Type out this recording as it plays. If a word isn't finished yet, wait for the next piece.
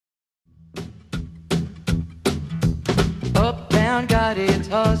town got its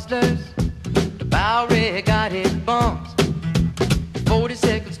hustlers, the Bowery got its bumps.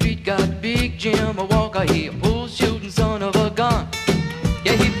 42nd Street got Big Jim, a walker, he a bull shooting son of a gun.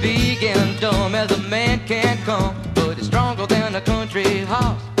 Yeah, he big and dumb as a man can come, but he's stronger than a country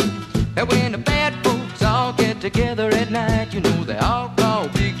horse. And when the bad folks all get together at night, you know they all call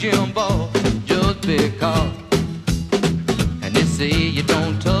Big Jim Boss just because. And they say you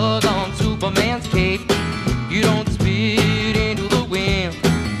don't tug on Superman's cape, you don't spit into the wind,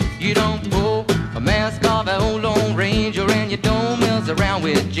 you don't pull a mask off an old Lone Ranger, and you don't mess around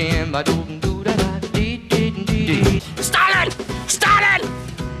with Jim. I don't do that. Stalin! Stalin!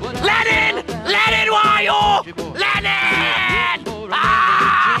 Lenin! Lenin, where are you? Lenin!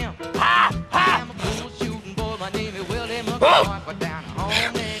 Ah! Ah! Ah! Oh!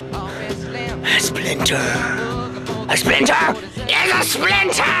 A splinter! A splinter! It's a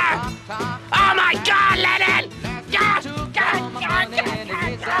splinter! Oh my God, Lenin!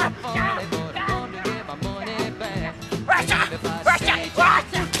 Russia! Russia!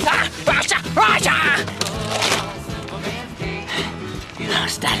 Russia! Russia!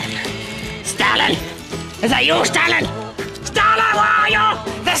 Stalin! Stalin! Is that you, Stalin? Stalin, where are you?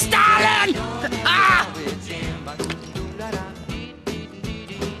 The Stalin! Ah!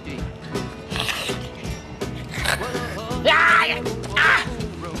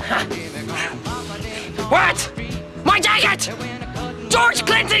 What? My jacket! George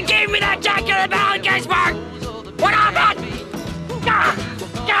Clinton gave me that jacket at Battle of Gettysburg! What happened? Ah!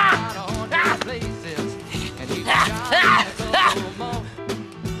 Ah! Ah! Ah! Ah!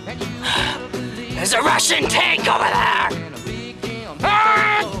 There's a Russian tank over there!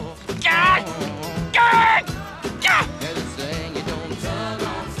 Ah! God! God! God!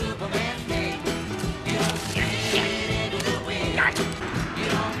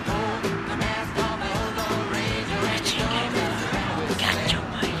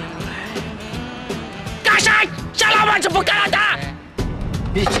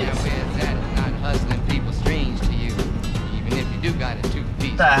 Bitches. Not hustling people strange to you, even if you do got a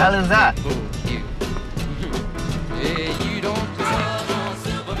two-piece. The hell is that? Yeah, you don't tug on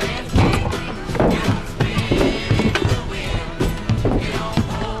Superman's cape. You don't spin into the wind. You don't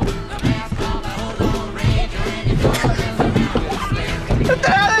hold the mask off an old Lone Ranger, and you don't mess around with a slave. What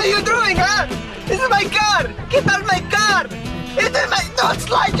the hell are you doing, huh? This is my car! Get out of my car! It is my... Don't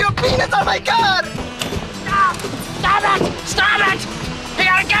slide your penis on my car! Stop! Stop it! Stop it! You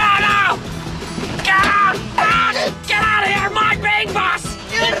gotta get out now! Get out! Ah! Get out of here! My big bus!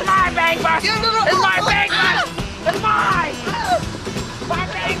 It's my big bus! It's my big bus! It's mine! My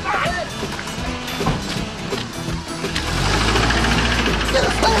big bus! You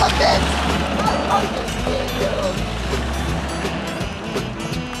son of a bitch!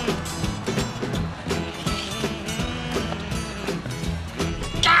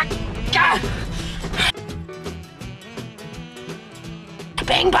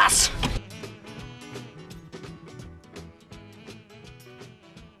 Bing bus!